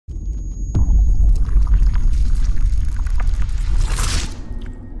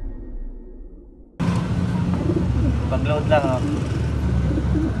lang, oh.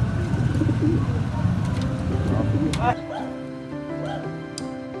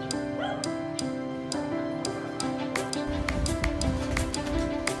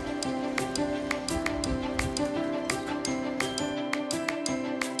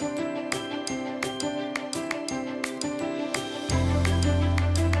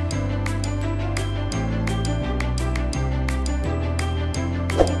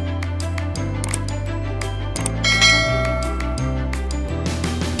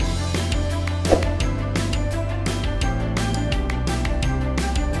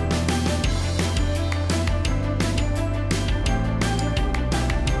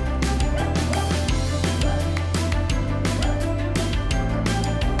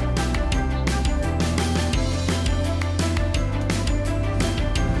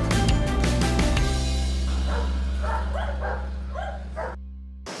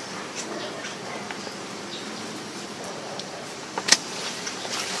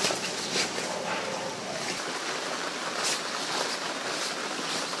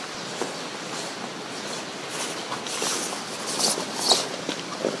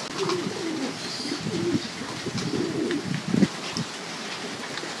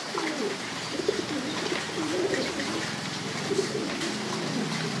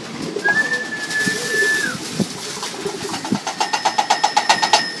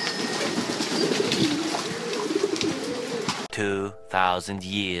 Thousand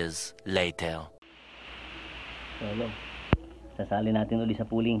years later. Solo, sasali natin uli sa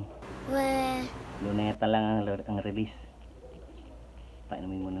pooling. Luneta lang ang release.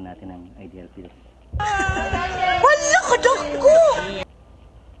 Painumin muna natin ang ideal pills. Wala ka ko!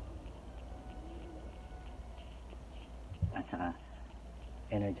 At saka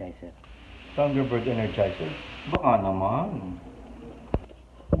energizer. Thunderbird energizer. Baka naman.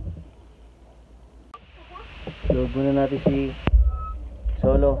 Load muna natin si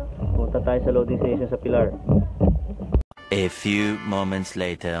Solo. Punta tayo sa loading station sa Pilar. A few moments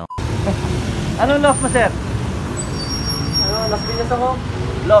later. Anong loft mo, sir? Las Piñas ako.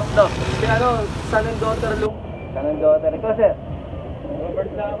 Loft. Son and daughter look. Son and daughter. Ikaw, sir?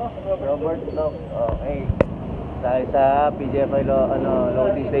 Robert na ako. Robert loft. Okay. Tayo sa PGFI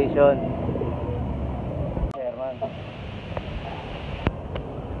loading station. Chairman.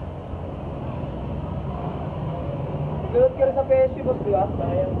 Galot ka rin sa PSU, boss, di ba?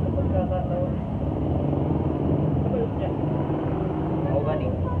 Sayang sa pagkakataon. Galot niya. Organic.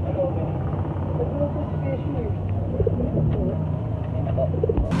 Organic. Galot sa PSU eh. Ako.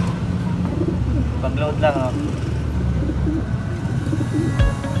 Pag-load lang, oh.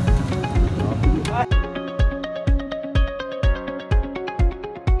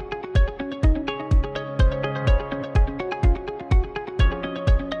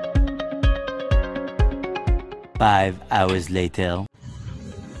 5 hours later.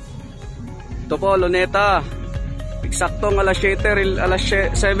 Ito po, Luneta. Eksaktong alas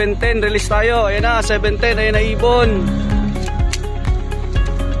 7:10 release tayo. Ayan na, 7:10. Ayan na, ibon.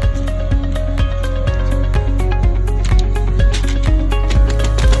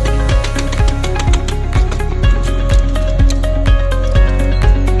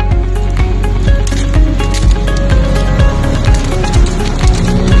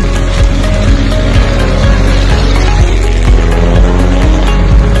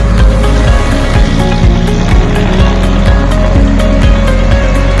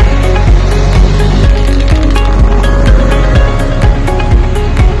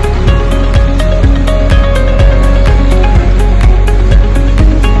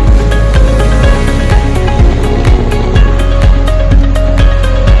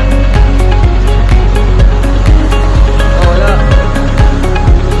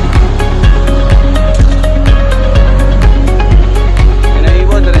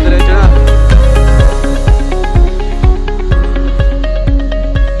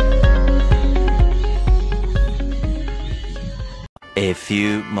 A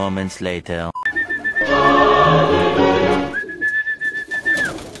few moments later.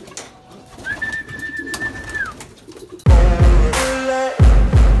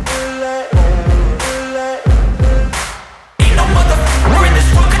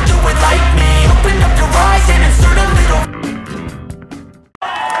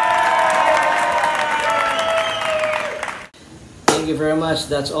 Thank you very much.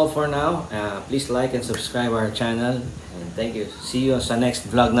 That's all for now. Please like and subscribe our channel. And thank you. See you sa next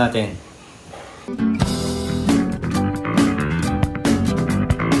vlog natin.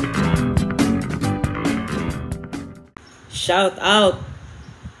 Shout out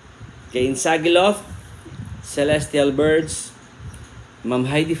kay Insagilof, Celestial Birds, Ma'am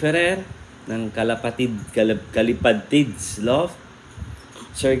Heidi Ferrer ng Kalipad Tids Loft,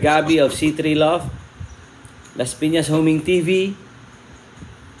 Sir Gabby of C3 Loft, Las Piñas Homing TV,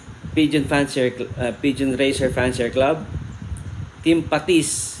 Pigeon Racer Fancier Club, Team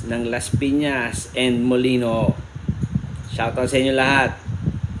Patis ng Las Piñas and Molino. Shoutout sa inyo lahat.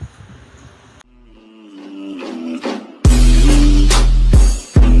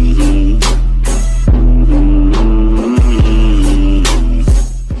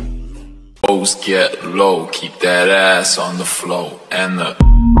 Get low, keep that ass on the floor, and the